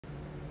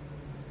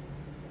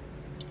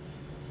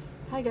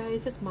Hi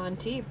guys, it's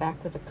Monty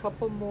back with a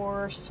couple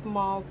more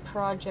small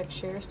project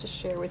shares to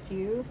share with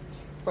you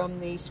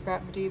from the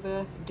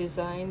Scrapdiva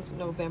Designs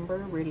November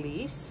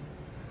release.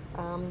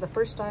 The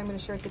first I'm going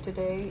to share with you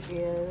today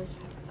is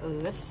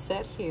this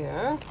set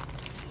here.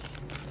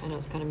 I know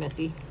it's kind of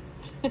messy.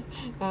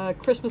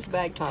 Christmas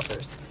bag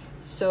toppers.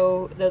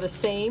 So they're the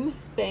same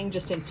thing,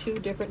 just in two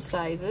different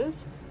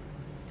sizes.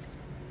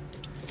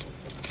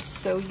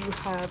 So you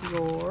have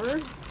your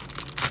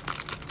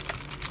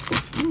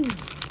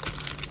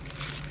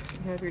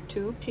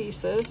two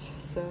pieces.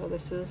 So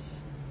this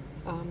is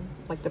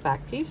like the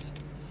back piece.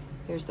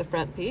 Here's the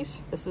front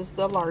piece. This is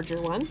the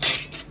larger one.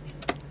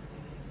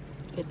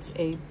 It's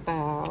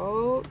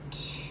about,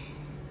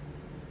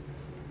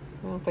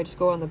 well, if I just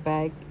go on the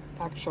bag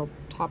actual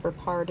topper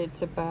part,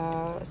 it's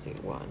about, let's see,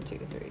 1,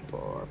 2, 3,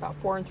 4, about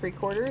 4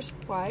 3/4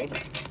 wide.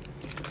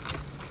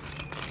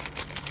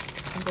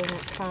 And then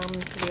it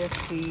comes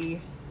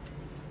with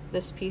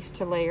this piece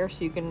to layer,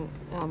 so you can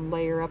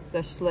layer up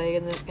the sleigh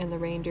and the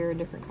reindeer in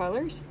different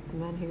colors.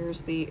 And then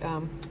here's the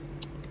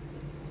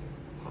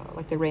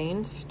like the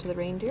reins to the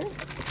reindeer. And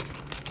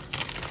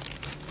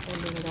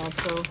then it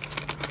also,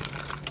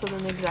 so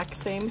then the exact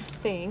same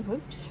thing.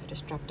 Oops, I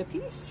just dropped a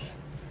piece.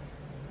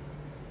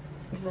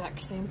 Exact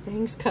same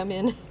things come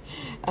in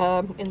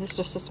this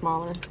just a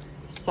smaller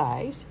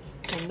size.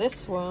 And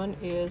this one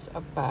is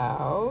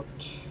about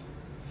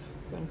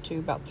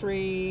about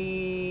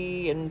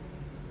 3 and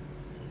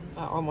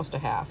almost a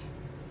half.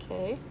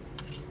 Okay,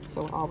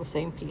 so all the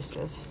same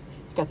pieces.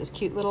 It's got this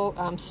cute little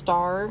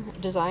star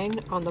design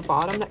on the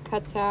bottom that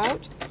cuts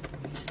out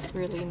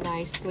really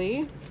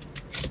nicely.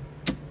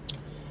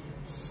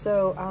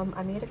 So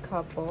I made a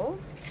couple.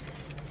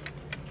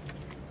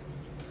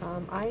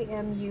 I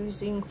am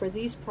using, for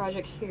these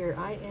projects here,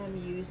 I am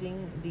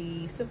using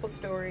the Simple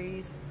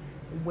Stories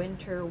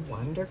Winter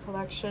Wonder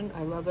collection.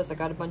 I love this. I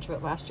got a bunch of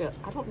it last year.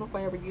 I don't know if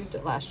I ever used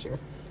it last year.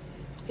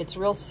 It's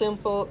real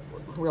simple,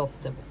 real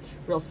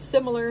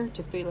similar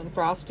to Feelin'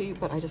 Frosty,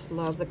 but I just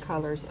love the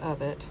colors of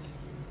it.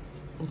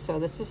 And so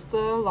this is the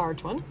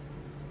large one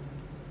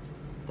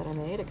that I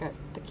made. I got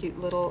the cute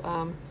little,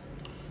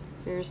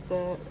 here's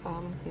the,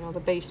 the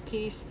base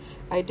piece.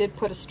 I did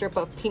put a strip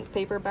of pink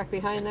paper back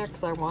behind there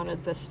because I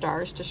wanted the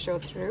stars to show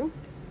through.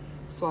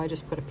 So I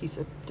just put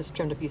just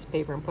trimmed a piece of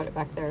paper and put it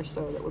back there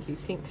so that would be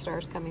pink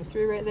stars coming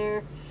through right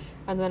there.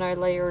 And then I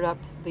layered up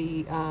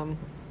the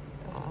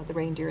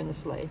reindeer and the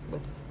sleigh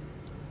with,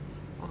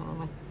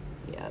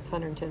 yeah, it's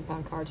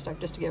 110-pound cardstock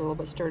just to get a little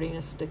bit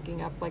sturdiness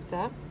sticking up like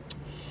that.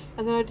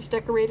 And then I just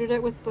decorated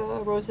it with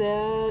the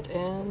rosette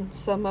and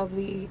some of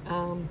the,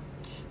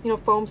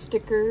 foam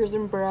stickers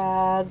and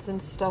brads and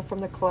stuff from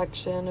the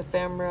collection,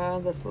 ephemera,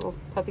 this little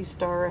puffy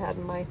star I had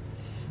in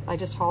I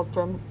just hauled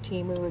from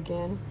Temu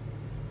again.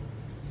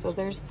 So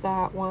there's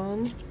that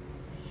one.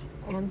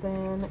 And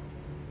then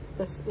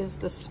this is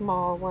the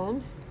small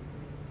one.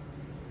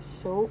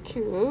 So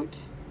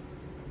cute.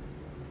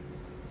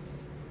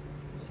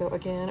 So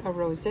again, a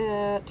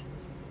rosette,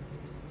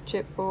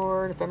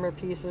 chipboard, ephemera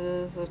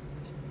pieces, a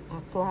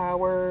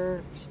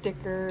flower,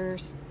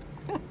 stickers,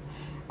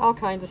 all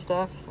kinds of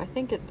stuff. I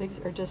think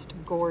these are just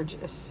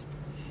gorgeous.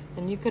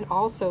 And you can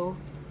also,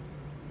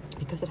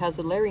 because it has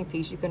the layering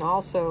piece, you can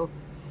also,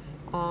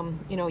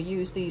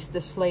 use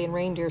the sleigh and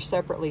reindeer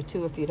separately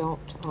too if you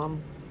don't,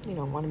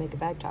 want to make a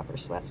bag topper.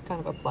 So that's kind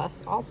of a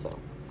plus also.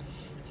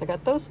 So I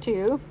got those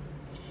two.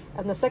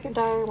 And the second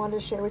die I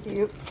wanted to share with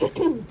you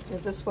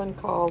is this one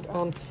called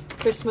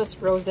Christmas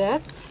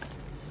Rosettes.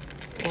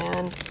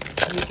 And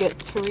you get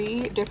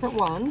 3 different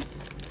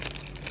ones.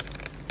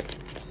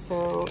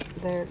 So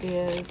there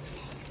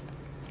is,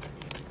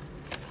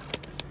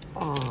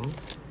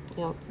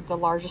 the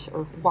largest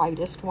or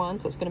widest one.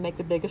 So it's going to make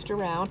the biggest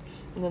around.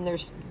 And then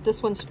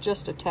this one's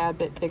just a tad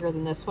bit bigger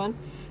than this one.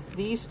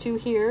 These two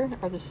here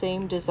are the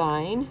same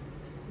design,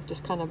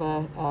 just kind of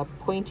a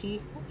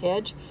pointy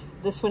edge.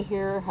 This one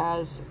here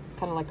has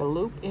kind of like a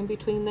loop in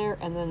between there,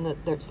 and then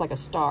there's like a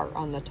star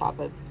on the top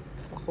of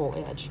the whole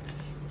edge.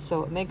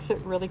 So it makes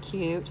it really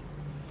cute.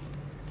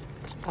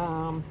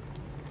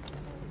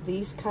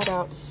 These cut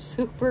out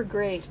super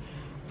great.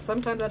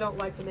 Sometimes I don't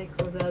like to make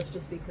rosettes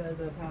just because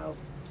of how,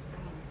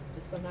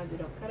 just sometimes they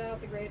don't cut out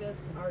the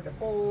greatest and hard to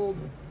hold.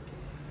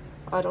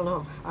 I don't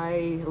know.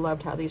 I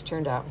loved how these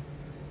turned out.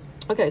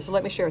 Okay, so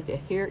let me share with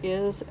you. Here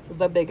is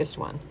the biggest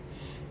one.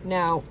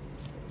 Now,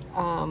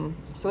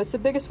 so it's the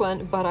biggest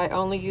one, but I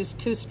only used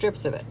 2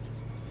 strips of it.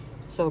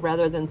 So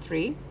rather than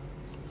 3.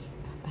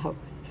 Oh,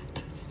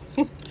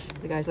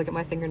 the guys, look at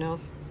my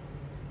fingernails.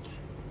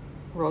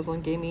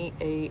 Rosalind gave me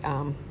a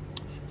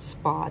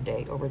spa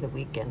day over the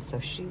weekend, so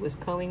she was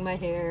combing my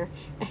hair,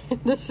 and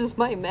this is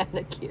my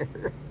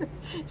manicure.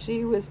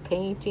 She was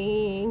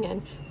painting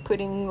and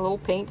putting little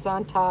paints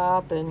on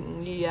top,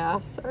 and yeah,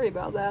 sorry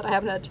about that. I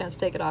haven't had a chance to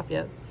take it off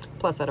yet.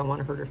 Plus, I don't want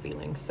to hurt her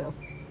feelings, so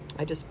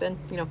I just been,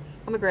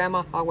 I'm a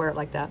grandma, I'll wear it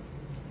like that.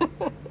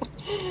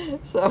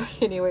 So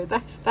anyway,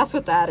 that's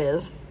what that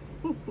is.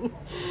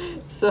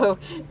 So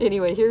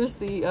anyway, here's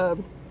the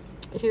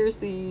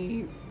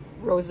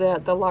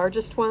rosette, the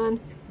largest one.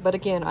 But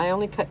again, I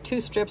only cut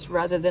 2 strips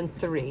rather than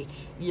 3.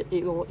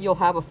 You'll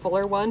have a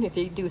fuller one if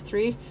you do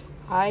 3.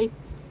 I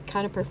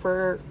kind of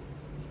prefer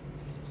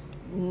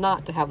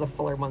not to have the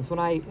fuller ones when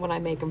I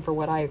make them for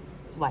what I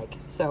like.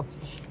 So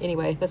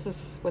anyway, this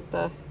is what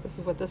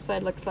this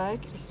side looks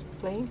like, just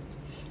plain.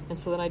 And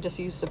so then I just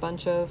used a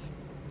bunch of,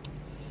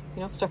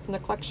 you know, stuff from the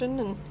collection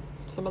and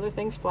some other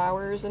things,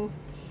 flowers and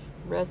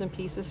resin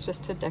pieces,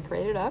 just to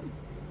decorate it up.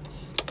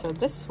 So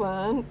this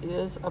one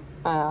is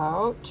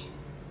about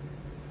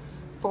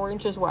 4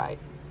 inches wide.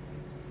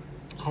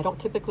 I don't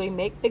typically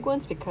make big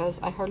ones because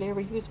I hardly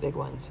ever use big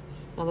ones.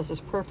 Now this is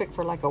perfect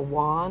for like a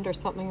wand or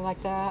something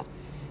like that,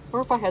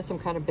 or if I had some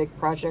kind of big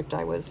project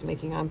I was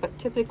making on, but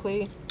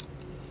typically,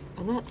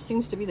 and that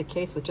seems to be the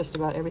case with just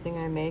about everything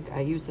I make,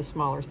 I use the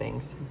smaller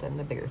things than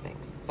the bigger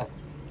things. But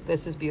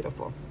this is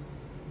beautiful.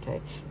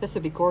 Okay, this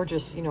would be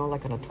gorgeous, you know,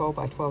 like on a 12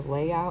 by 12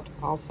 layout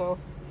also.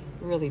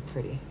 Really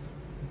pretty.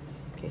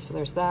 Okay, so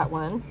there's that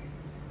one.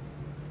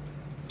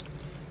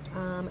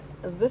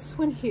 This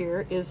one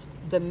here is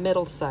the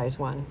middle size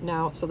one.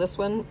 Now, so this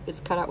one, it's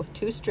cut out with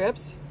 2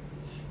 strips.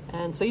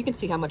 And so you can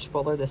see how much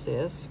fuller this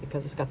is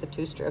because it's got the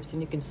 2 strips,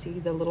 and you can see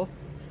the little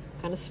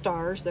kind of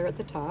stars there at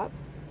the top.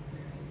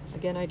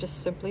 Again, I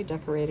just simply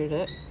decorated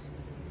it.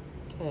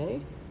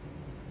 Okay,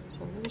 so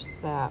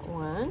there's that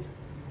one.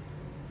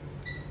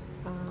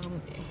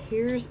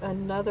 Here's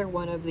another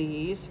one of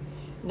these.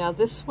 Now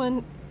this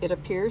one, it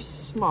appears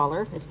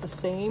smaller. It's the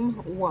same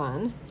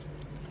one,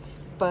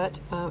 but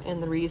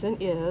and the reason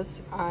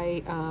is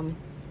I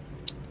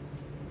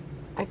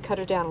cut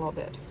it down a little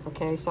bit.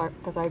 Okay, so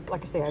because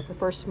like I say, I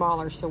prefer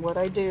smaller. So what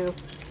I do,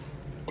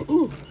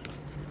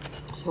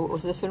 so it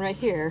was this one right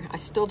here. I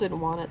still didn't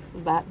want it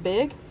that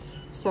big,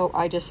 so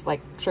I just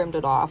like trimmed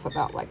it off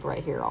about like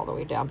right here all the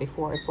way down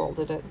before I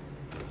folded it.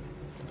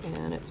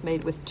 And it's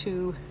made with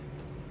 2.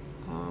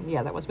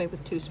 Yeah, that one's made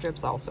with 2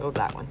 strips also of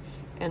that one.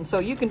 And so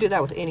you can do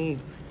that with any,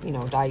 you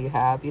know, die you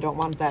have. You don't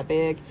want it that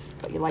big,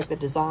 but you like the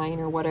design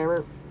or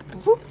whatever.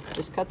 Whoop,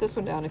 just cut this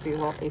one down if you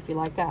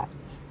like that.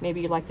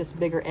 Maybe you like this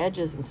bigger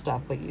edges and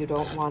stuff, but you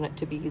don't want it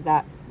to be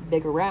that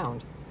big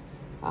around.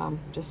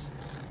 Just,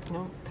 you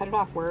know, cut it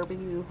off wherever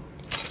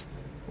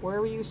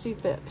you see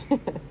fit.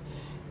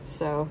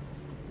 So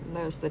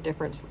there's the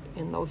difference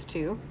in those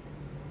two.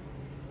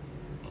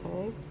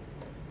 Okay.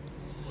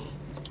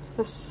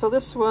 So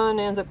this one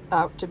ends up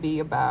out to be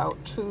about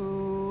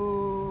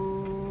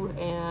 2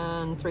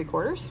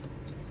 3/4.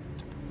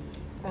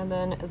 And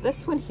then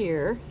this one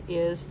here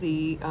is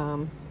the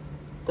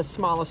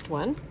smallest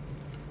one.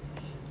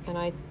 And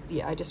I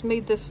just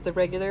made this the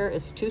regular.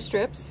 It's 2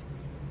 strips,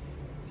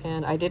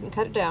 and I didn't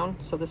cut it down,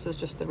 so this is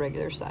just the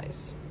regular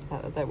size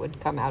that would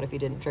come out if you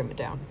didn't trim it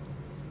down.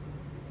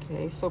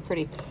 Okay, so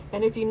pretty.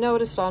 And if you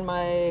noticed on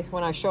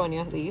when I was showing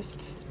you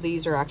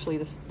these are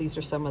actually these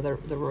are some of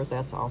the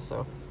rosettes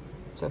also.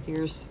 So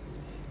here's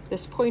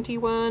this pointy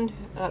one.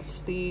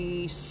 That's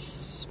the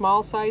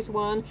small size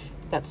one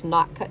that's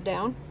not cut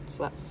down.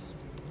 So that's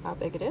how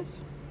big it is.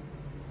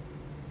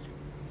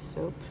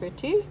 So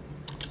pretty.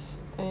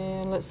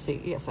 And let's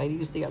see, yes, I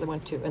used the other one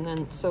too. And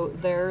then, so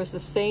there's the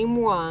same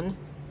one,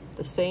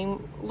 the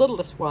same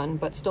littlest one,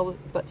 but still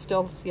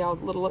see how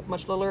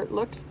much littler it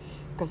looks?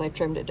 Because I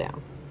trimmed it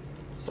down.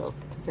 So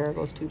compare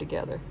those two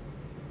together.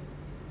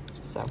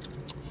 So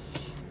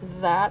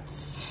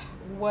that's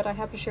what I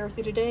have to share with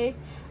you today.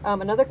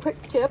 Another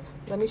quick tip,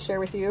 let me share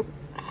with you,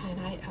 and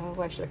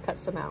I should have cut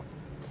some out.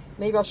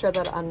 Maybe I'll share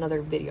that on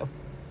another video,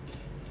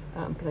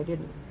 because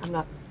I'm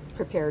not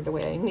prepared the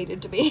way I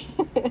needed to be.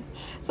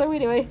 So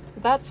anyway,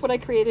 that's what I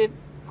created.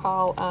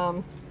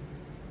 I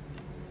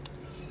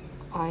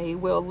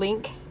will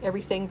link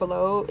everything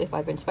below if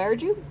I've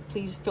inspired you.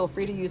 Please feel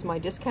free to use my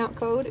discount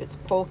code. It's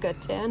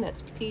Polka10,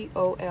 that's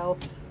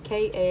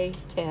Polka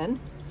 10,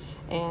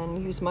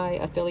 and use my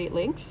affiliate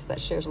links. That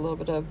shares a little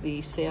bit of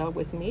the sale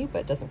with me,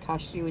 but doesn't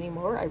cost you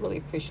anymore. I really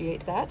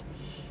appreciate that.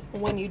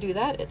 When you do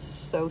that, it's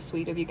so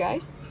sweet of you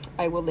guys.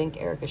 I will link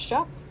Erica's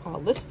shop.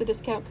 I'll list the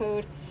discount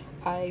code.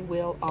 I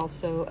will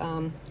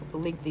also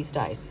link these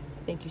dies.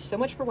 Thank you so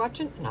much for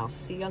watching, and I'll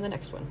see you on the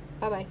next one.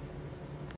 Bye-bye.